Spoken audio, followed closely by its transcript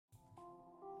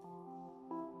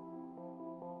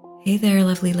Hey there,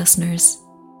 lovely listeners.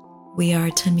 We are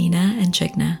Tamina and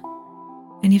Jigna,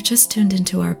 and you've just tuned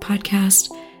into our podcast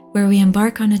where we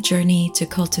embark on a journey to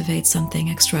cultivate something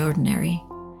extraordinary,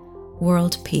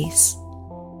 world peace.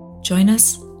 Join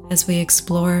us as we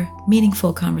explore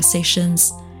meaningful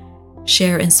conversations,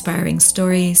 share inspiring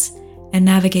stories, and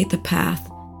navigate the path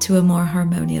to a more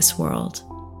harmonious world.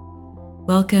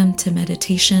 Welcome to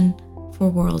Meditation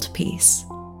for World Peace,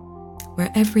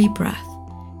 where every breath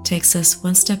takes us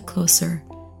one step closer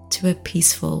to a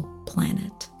peaceful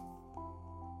planet.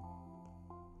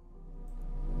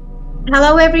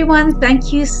 Hello everyone,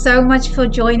 thank you so much for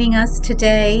joining us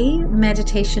today,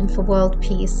 Meditation for World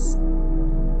Peace.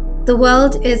 The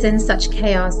world is in such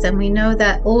chaos, and we know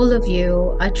that all of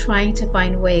you are trying to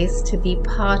find ways to be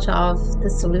part of the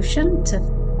solution,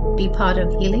 to be part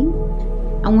of healing.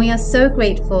 And we are so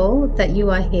grateful that you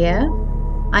are here.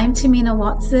 I'm Tamina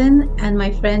Watson, and my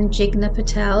friend Jigna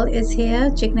Patel is here.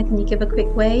 Jigna, can you give a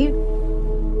quick wave?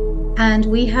 And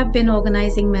we have been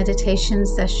organizing meditation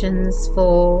sessions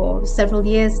for several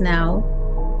years now.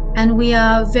 And we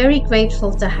are very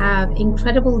grateful to have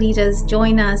incredible leaders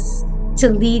join us to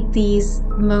lead these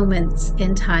moments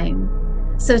in time.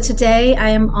 So today I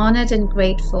am honored and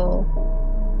grateful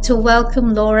to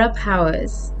welcome Laura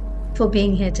Powers for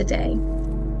being here today.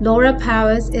 Laura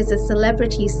Powers is a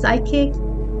celebrity psychic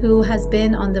who has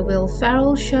been on The Will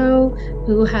Ferrell Show,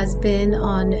 who has been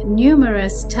on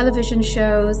numerous television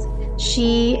shows.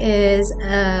 She is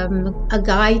a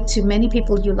guide to many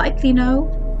people you likely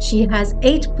know. She has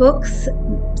 8 books,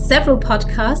 several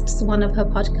podcasts. One of her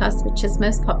podcasts, which is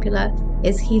most popular,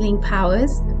 is Healing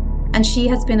Powers. And she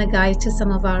has been a guide to some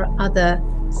of our other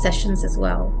sessions as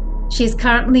well. She's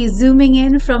currently zooming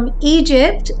in from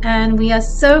Egypt, and we are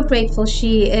so grateful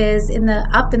she is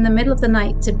up in the middle of the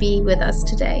night to be with us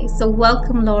today. So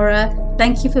welcome, Laura.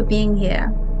 Thank you for being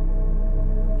here.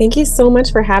 Thank you so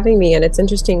much for having me. And it's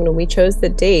interesting, when we chose the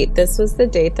date, this was the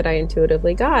date that I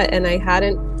intuitively got, and I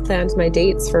hadn't planned my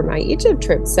dates for my Egypt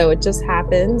trip. So it just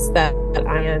happens that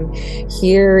I am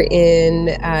here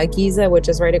in Giza, which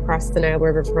is right across the Nile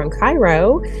River from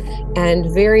Cairo,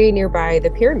 and very nearby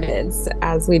the pyramids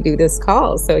as we do this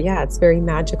call. So yeah, it's very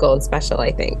magical and special,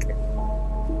 I think.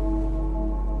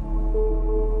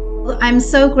 I'm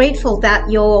so grateful that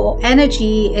your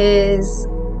energy is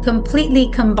completely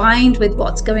combined with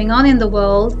what's going on in the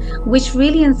world, which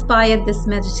really inspired this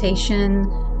meditation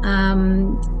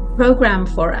program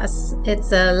for us.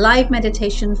 It's a live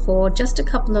meditation for just a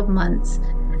couple of months,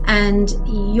 and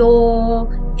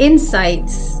your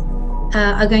insights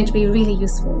are going to be really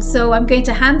useful. So I'm going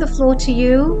to hand the floor to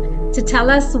you to tell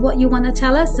us what you want to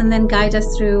tell us, and then guide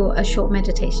us through a short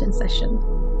meditation session.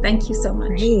 Thank you so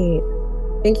much. Great.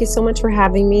 Thank you so much for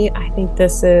having me. I think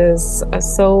this is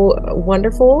so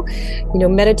wonderful. You know,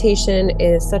 meditation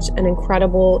is such an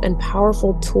incredible and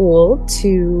powerful tool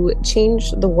to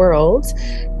change the world.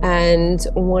 And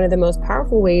one of the most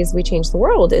powerful ways we change the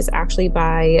world is actually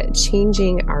by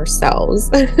changing ourselves.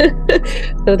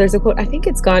 So there's a quote, I think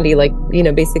it's Gandhi,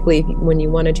 basically, when you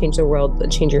want to change the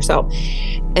world, change yourself.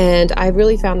 And I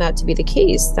really found that to be the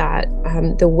case, that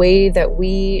the way that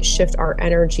we shift our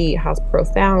energy has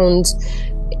profound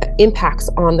impacts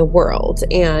on the world.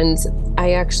 And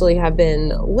I actually have been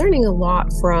learning a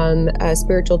lot from a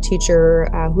spiritual teacher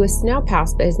who has now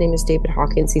passed, but his name is David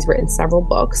Hawkins. He's written several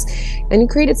books, and he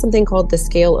created something called the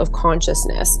scale of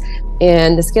consciousness.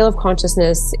 And the scale of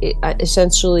consciousness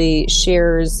essentially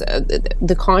shares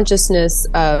the consciousness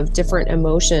of different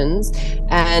emotions,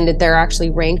 and they're actually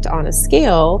ranked on a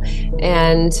scale.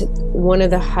 And one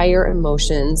of the higher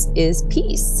emotions is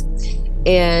peace.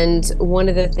 And one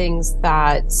of the things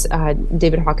that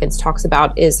David Hawkins talks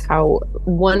about is how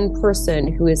one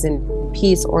person who is in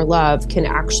peace or love can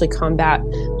actually combat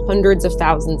hundreds of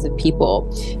thousands of people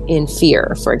in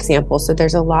fear, for example. So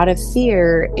there's a lot of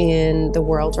fear in the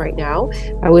world right now.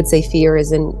 I would say fear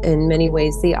is in many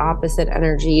ways the opposite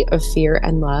energy of fear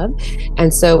and love.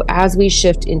 And so as we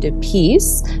shift into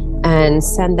peace and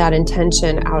send that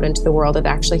intention out into the world, it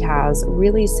actually has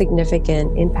really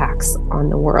significant impacts on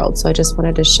the world. So I just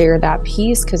wanted to share that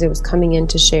piece because it was coming in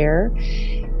to share.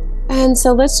 And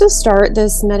so let's just start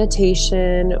this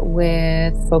meditation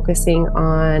with focusing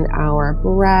on our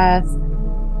breath.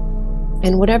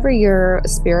 And whatever your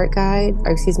spirit guide,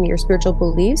 your spiritual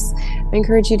beliefs, I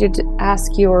encourage you to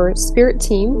ask your spirit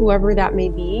team, whoever that may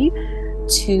be,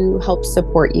 to help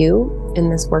support you in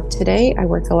this work today. I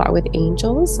work a lot with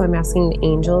angels, so I'm asking the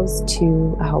angels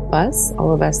to help us,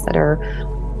 all of us that are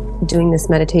doing this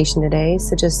meditation today.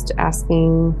 So just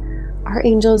asking our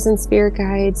angels and spirit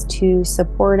guides to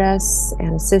support us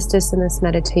and assist us in this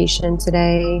meditation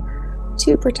today,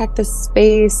 to protect the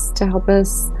space, to help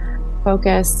us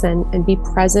focus and be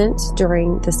present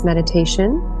during this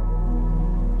meditation.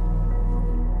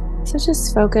 So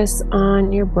just focus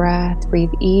on your breath.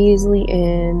 Breathe easily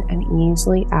in and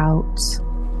easily out.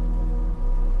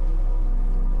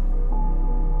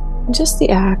 And just the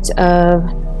act of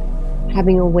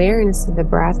having awareness of the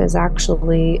breath is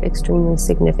actually extremely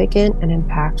significant and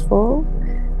impactful.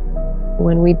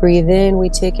 When we breathe in, we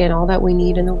take in all that we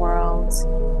need in the world.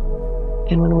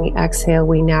 And when we exhale,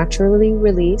 we naturally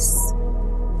release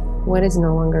what is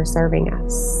no longer serving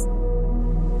us.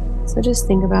 So just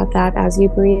think about that as you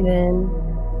breathe in,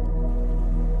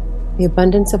 the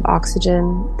abundance of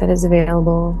oxygen that is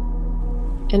available.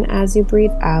 And as you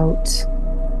breathe out,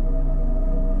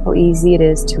 how easy it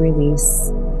is to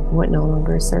release what no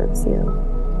longer serves you.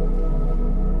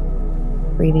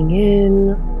 Breathing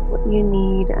in what you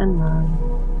need and love,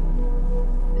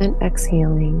 and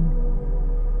exhaling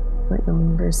what no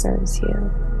longer serves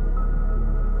you.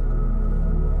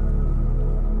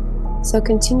 So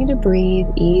continue to breathe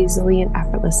easily and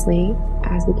effortlessly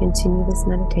as we continue this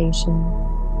meditation.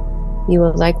 You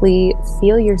will likely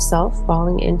feel yourself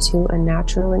falling into a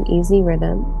natural and easy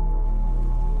rhythm.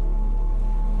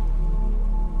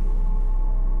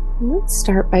 Let's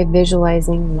start by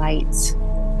visualizing light.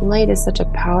 Light is such a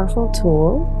powerful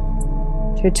tool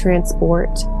to transport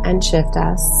and shift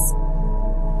us.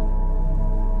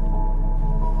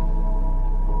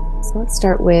 So let's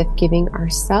start with giving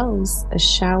ourselves a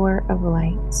shower of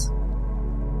light.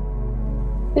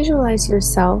 Visualize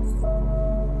yourself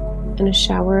in a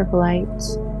shower of light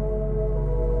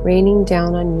raining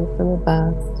down on you from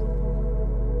above.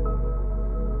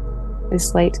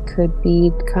 This light could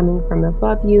be coming from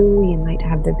above you. You might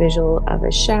have the visual of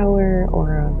a shower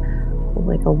or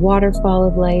like a waterfall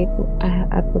of light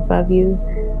up above you.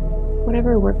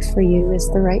 Whatever works for you is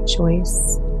the right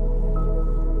choice.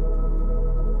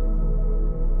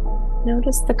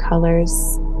 Notice the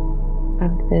colors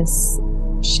of this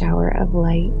shower of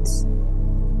light.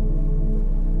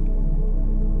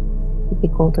 It could be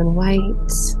golden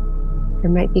white.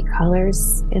 There might be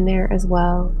colors in there as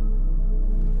well.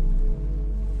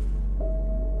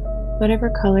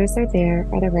 Whatever colors are there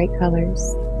are the right colors.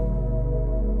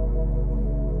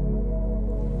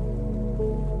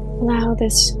 Allow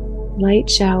this light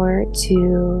shower to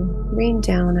rain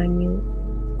down on you.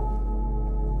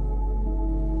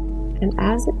 And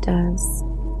as it does,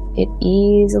 it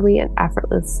easily and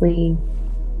effortlessly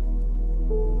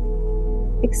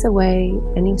takes away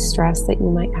any stress that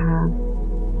you might have.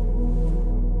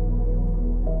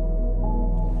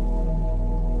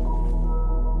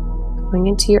 Going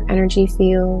into your energy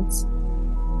fields,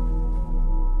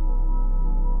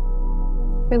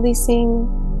 releasing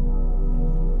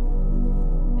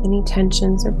any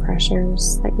tensions or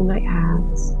pressures that you might have.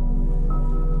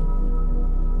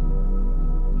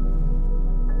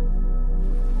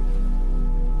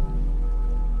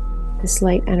 This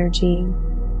light energy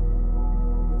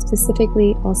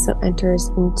specifically also enters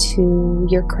into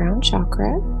your crown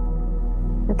chakra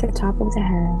at the top of the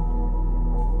head,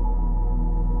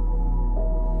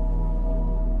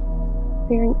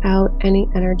 clearing out any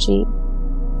energy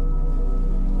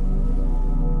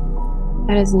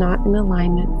that is not in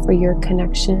alignment for your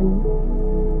connection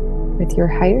with your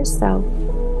higher self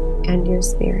and your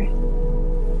spirit.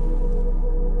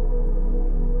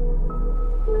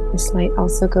 This light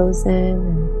also goes in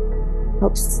and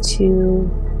helps to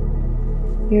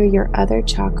clear your other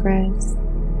chakras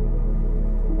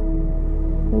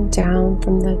and down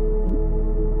from the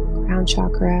crown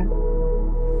chakra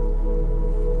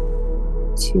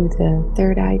to the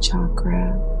third eye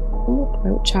chakra and the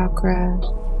throat chakra,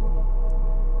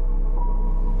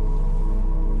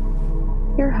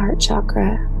 your heart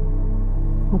chakra,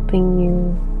 helping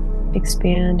you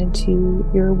expand into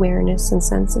your awareness and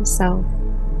sense of self.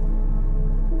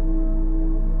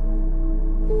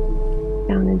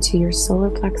 Down into your solar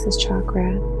plexus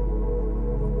chakra,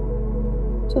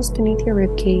 just beneath your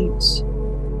rib cage,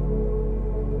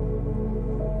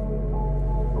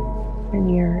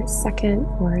 and your second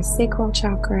or sacral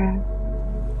chakra,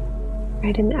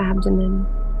 right in the abdomen,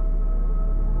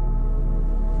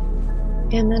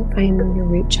 and then finally your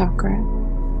root chakra,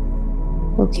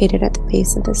 located at the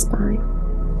base of the spine.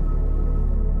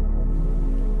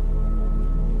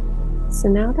 So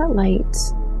now that light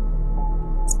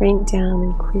rained down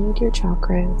and cleared your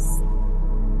chakras,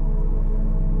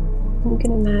 you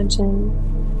can imagine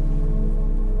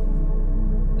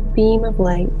a beam of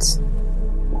light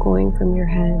going from your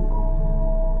head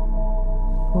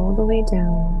all the way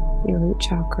down your root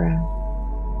chakra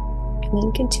and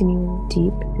then continuing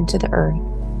deep into the earth.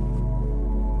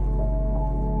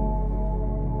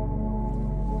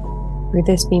 Through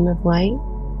this beam of light,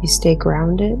 you stay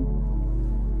grounded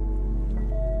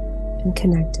and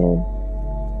connected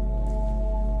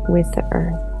with the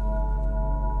earth.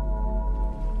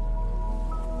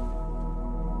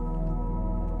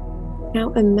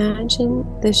 Now imagine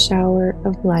the shower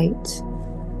of light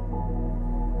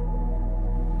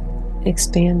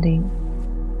expanding.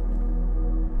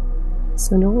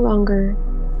 So no longer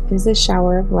is the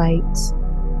shower of light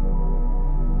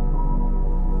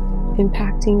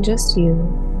impacting just you,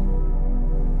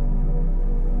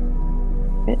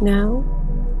 but now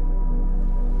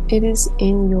it is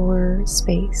in your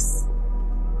space.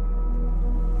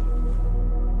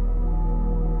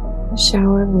 The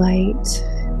shower of light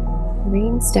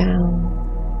rains down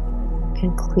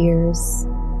and clears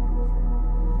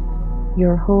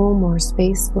your home or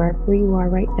space wherever you are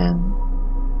right now,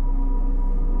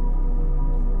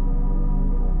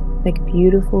 like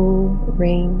beautiful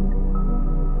rain,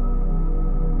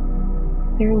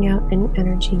 clearing out any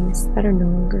energies that are no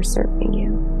longer serving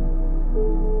you.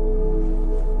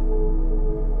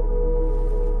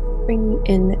 Bringing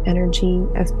in the energy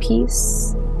of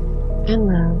peace and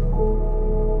love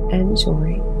and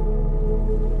joy.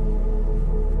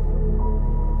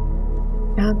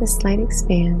 Now this light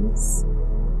expands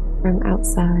from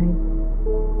outside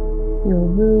your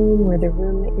room or the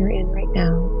room that you're in right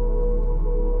now,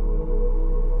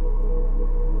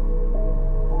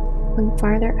 going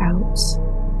farther out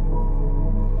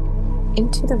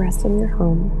into the rest of your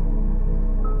home.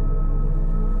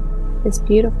 This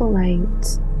beautiful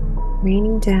light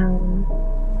raining down,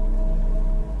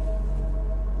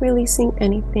 releasing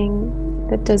anything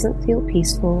that doesn't feel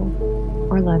peaceful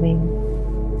or loving.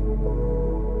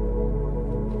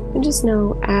 And just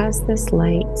know, as this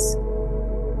light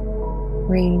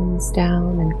rains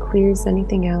down and clears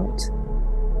anything out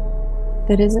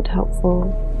that isn't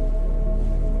helpful,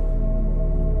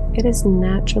 it is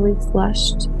naturally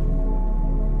flushed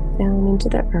down into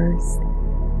the earth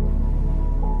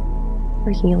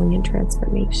for healing and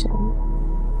transformation.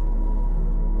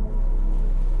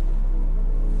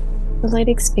 The light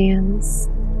expands.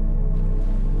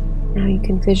 Now you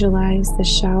can visualize the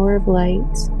shower of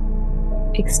light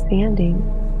expanding.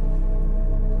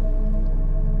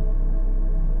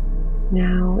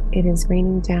 Now it is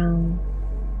raining down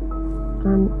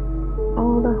on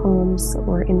all the homes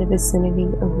or in the vicinity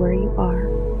of where you are,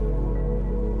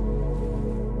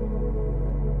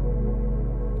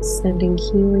 sending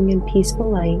healing and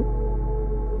peaceful light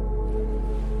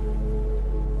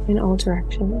in all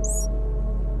directions.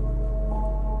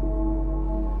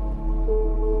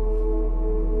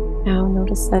 Now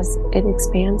notice as it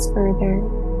expands further,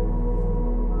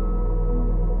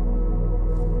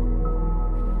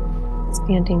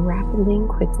 expanding rapidly and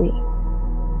quickly.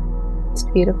 This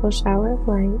beautiful shower of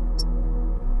light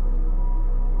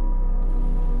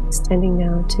extending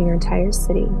now to your entire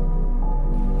city.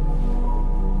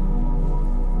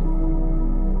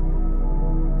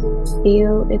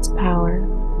 Feel its power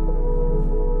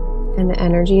and the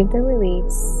energy of the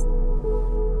release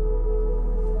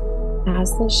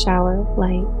as the shower of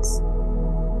light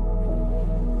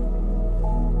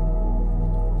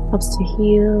helps to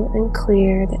heal and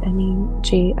clear the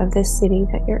energy of the city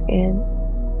that you're in.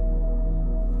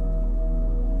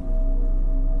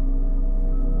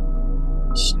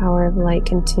 The shower of light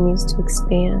continues to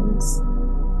expand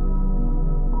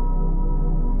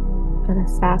at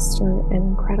a faster and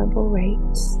incredible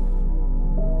rate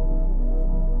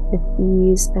with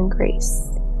ease and grace.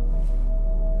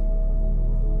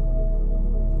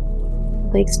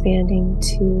 Expanding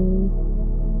to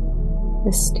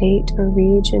the state or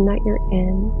region that you're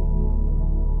in,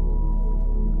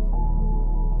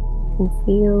 and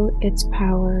feel its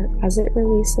power as it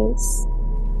releases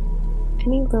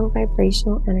any low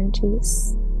vibrational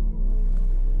energies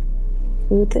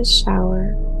through this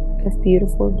shower of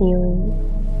beautiful healing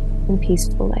and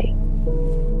peaceful light.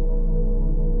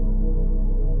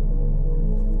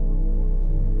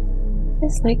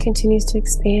 This light continues to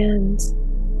expand.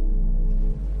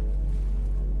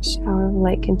 Shower of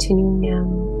light continuing now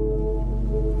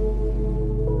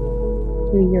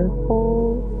through your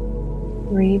whole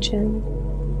region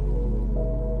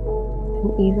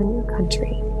and even your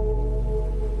country.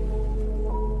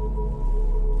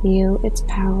 Feel its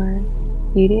power,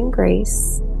 beauty, and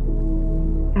grace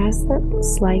as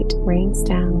this light rains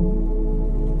down,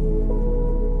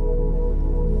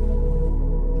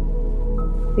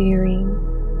 clearing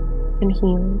and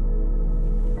healing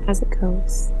as it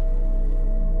goes.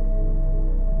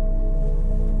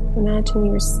 Imagine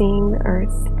you're seeing the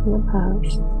earth from above.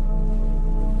 You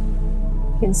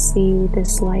can see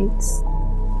this light,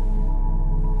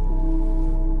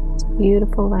 this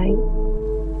beautiful light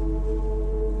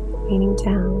raining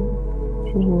down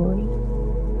and healing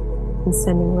and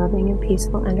sending loving and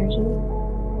peaceful energy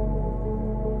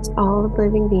to all the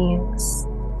living beings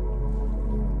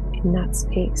in that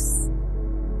space.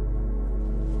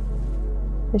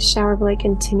 The shower of light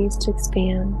continues to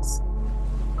expand,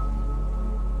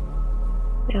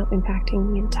 now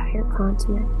impacting the entire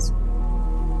continent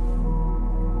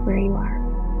where you are.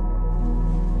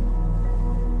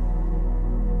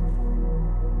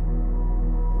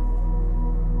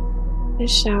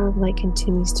 This shower of light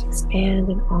continues to expand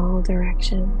in all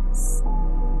directions.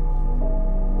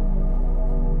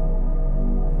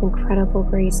 Incredible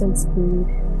grace and speed.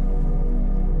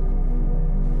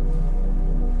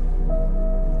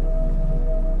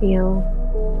 Feel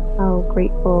how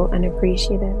grateful and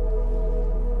appreciative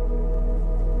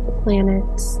the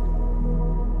planet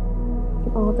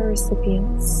and all the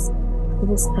recipients of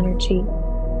this energy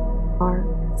are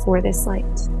for this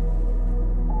light.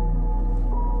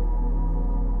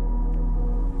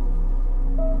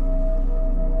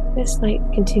 This light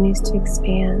continues to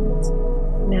expand.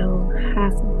 Now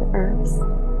half of the earth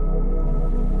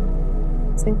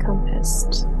is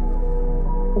encompassed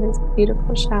with this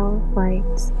beautiful shower of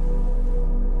light,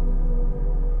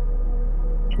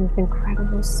 and with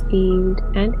incredible speed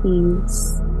and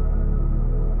ease,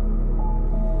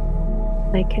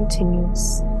 light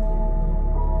continues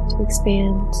to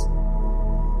expand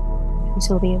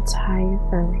until the entire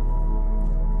earth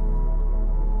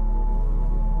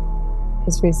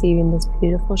is receiving this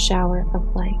beautiful shower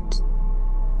of light.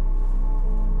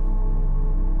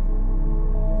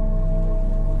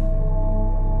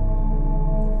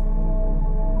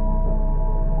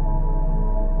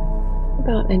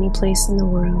 About any place in the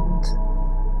world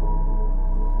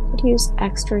could use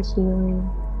extra healing,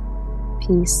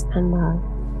 peace, and love.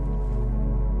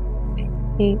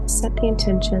 Set the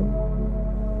intention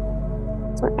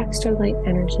for extra light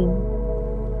energy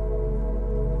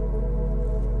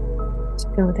to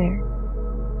go there.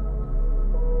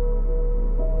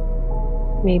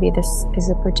 Maybe this is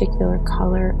a particular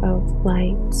color of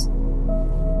light,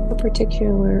 a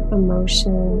particular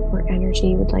emotion or energy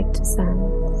you would like to send.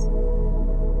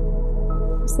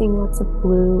 I'm seeing lots of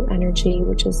blue energy,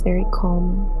 which is very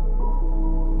calming.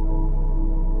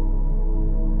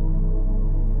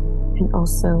 And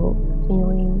also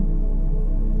feeling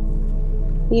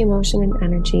the emotion and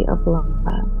energy of love.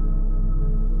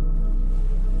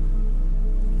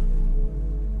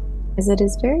 As it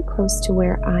is very close to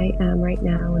where I am right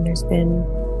now, and there's been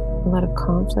a lot of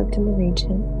conflict in the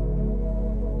region,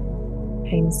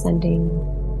 I'm sending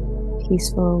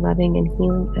peaceful, loving, and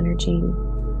healing energy,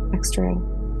 extra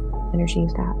energy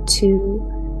of that, to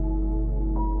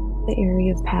the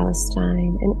area of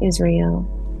Palestine and Israel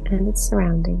and its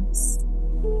surroundings.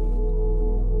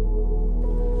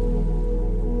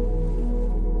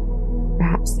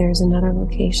 Perhaps there's another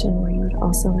location where you would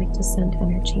also like to send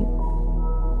energy.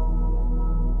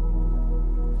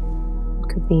 It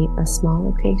could be a small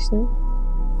location.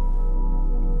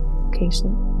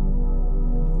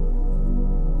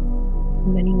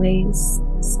 In many ways,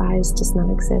 size does not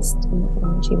exist in the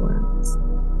energy world.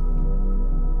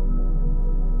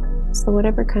 So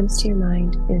whatever comes to your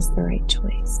mind is the right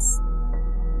choice.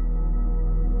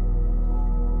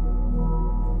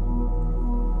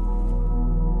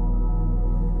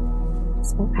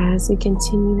 So as we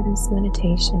continue this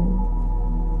meditation,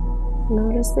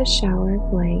 notice the shower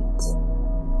of light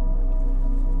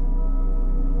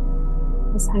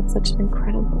has had such an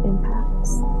incredible impact.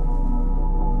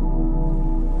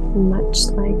 Much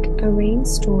like a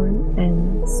rainstorm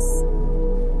ends,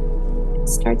 it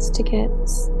starts to get a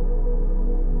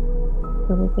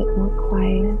little bit more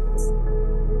quiet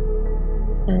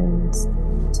and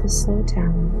to slow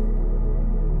down.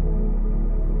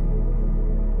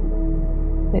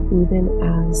 But even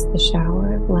as the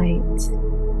shower of light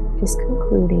is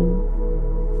concluding,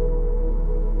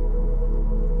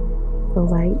 the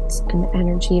light and the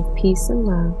energy of peace and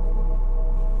love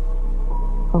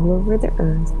all over the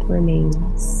earth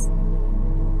remains,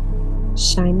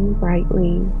 shining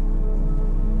brightly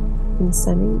and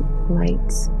sending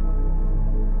light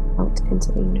out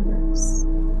into the universe.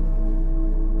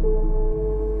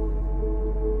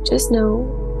 Just know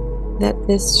that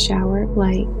this shower of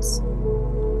light,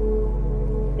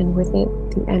 and with it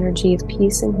the energy of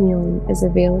peace and healing, is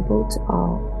available to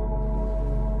all,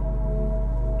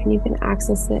 and you can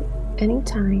access it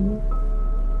anytime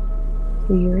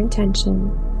through your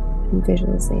intention and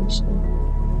visualization.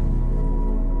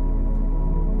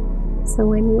 So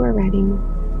when you are ready,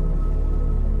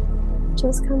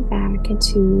 just come back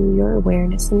into your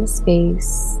awareness in the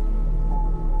space,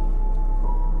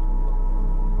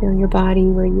 Feel your body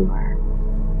where you are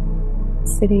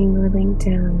sitting or laying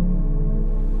down.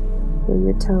 Feel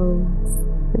your toes.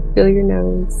 Feel your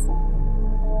nose.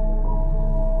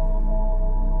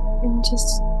 And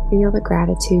just feel the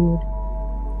gratitude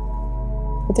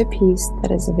for the peace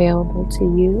that is available to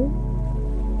you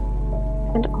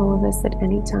and all of us at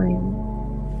any time,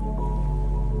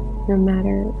 no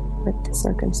matter what the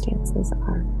circumstances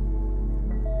are.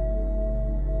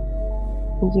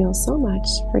 Thank you all so much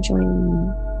for joining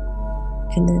me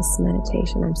in this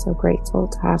meditation. I'm so grateful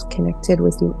to have connected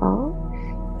with you all,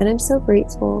 and I'm so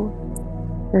grateful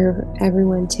for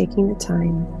everyone taking the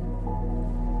time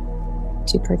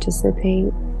to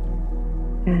participate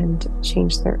and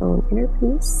change their own inner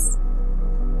peace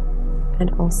and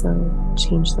also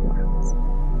change the world.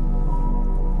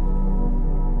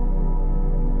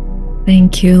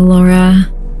 Thank you, Laura.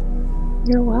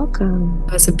 You're welcome.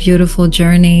 It was a beautiful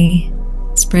journey,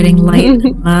 spreading light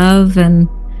and love, and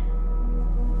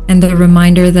the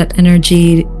reminder that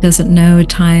energy doesn't know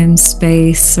time,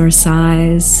 space, or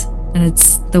size. And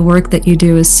it's the work that you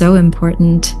do is so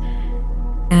important.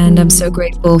 And I'm so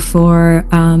grateful for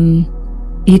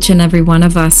each and every one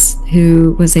of us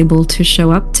who was able to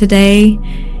show up today.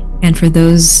 And for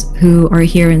those who are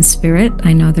here in spirit,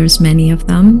 I know there's many of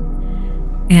them.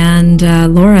 And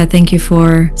Laura, thank you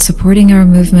for supporting our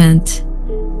movement,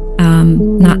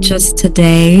 not just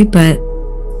today, but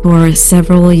for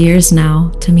several years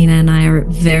now. Tamina and I are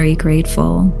very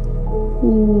grateful.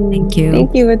 Thank you.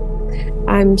 Thank you.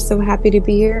 I'm so happy to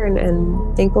be here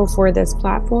and thankful for this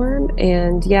platform.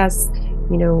 And yes,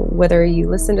 you know, whether you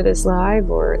listen to this live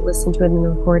or listen to it in the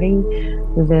recording,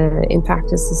 the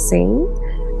impact is the same.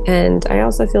 And I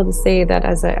also feel to say that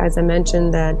as I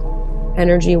mentioned, that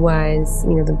energy-wise,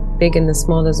 you know, the big and the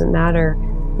small doesn't matter.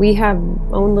 We have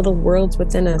own little worlds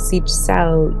within us. Each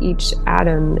cell, each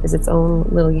atom is its own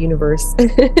little universe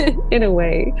in a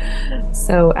way.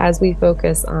 So as we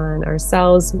focus on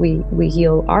ourselves, we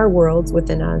heal our worlds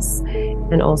within us,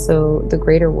 and also the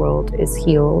greater world is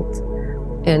healed.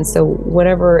 And so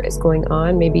whatever is going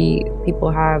on, maybe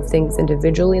people have things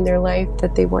individually in their life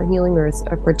that they want healing, or it's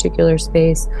a particular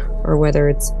space, or whether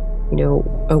it's, you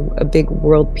know, a big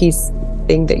world peace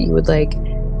thing that you would like.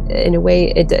 In a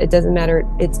way, it doesn't matter.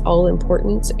 It's all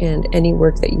important, and any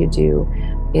work that you do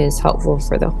is helpful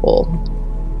for the whole.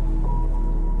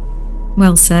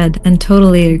 Well said, and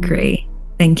totally agree.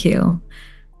 Thank you.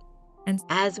 And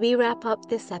as we wrap up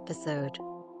this episode,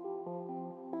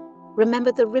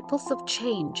 remember the ripples of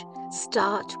change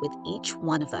start with each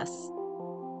one of us.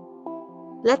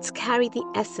 Let's carry the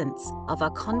essence of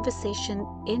our conversation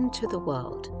into the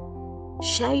world.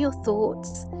 Share your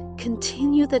thoughts,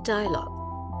 continue the dialogue,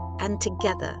 and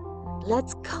together,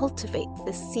 let's cultivate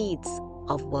the seeds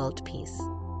of world peace.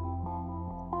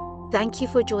 Thank you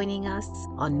for joining us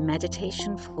on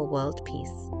Meditation for World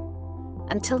Peace.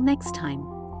 Until next time,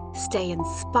 stay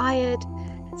inspired,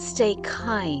 stay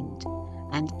kind,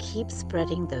 and keep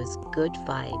spreading those good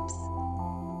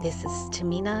vibes. This is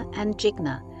Tamina and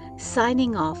Jigna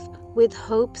signing off with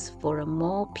hopes for a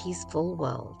more peaceful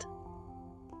world.